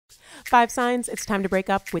5 signs it's time to break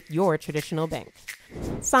up with your traditional bank.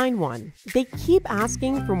 Sign 1. They keep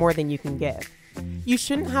asking for more than you can give. You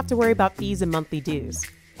shouldn't have to worry about fees and monthly dues.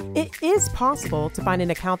 It is possible to find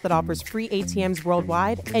an account that offers free ATMs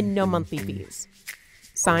worldwide and no monthly fees.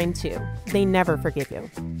 Sign 2. They never forgive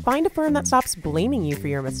you. Find a firm that stops blaming you for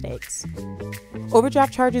your mistakes.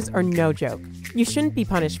 Overdraft charges are no joke. You shouldn't be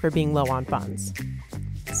punished for being low on funds.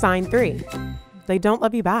 Sign 3. They don't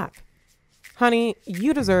love you back. Honey,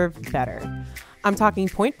 you deserve better. I'm talking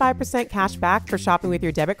 0.5% cash back for shopping with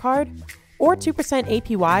your debit card, or 2%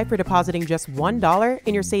 APY for depositing just $1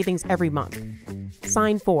 in your savings every month.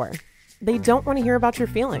 Sign 4. They don't want to hear about your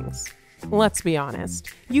feelings. Let's be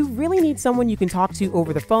honest, you really need someone you can talk to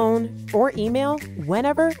over the phone or email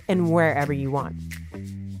whenever and wherever you want.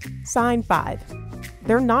 Sign 5.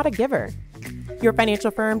 They're not a giver. Your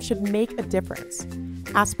financial firm should make a difference.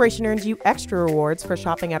 Aspiration earns you extra rewards for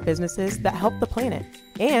shopping at businesses that help the planet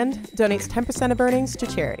and donates 10% of earnings to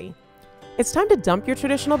charity. It's time to dump your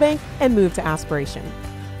traditional bank and move to Aspiration,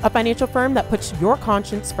 a financial firm that puts your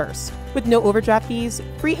conscience first. With no overdraft fees,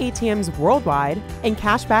 free ATMs worldwide, and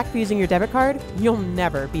cash back for using your debit card, you'll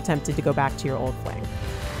never be tempted to go back to your old fling.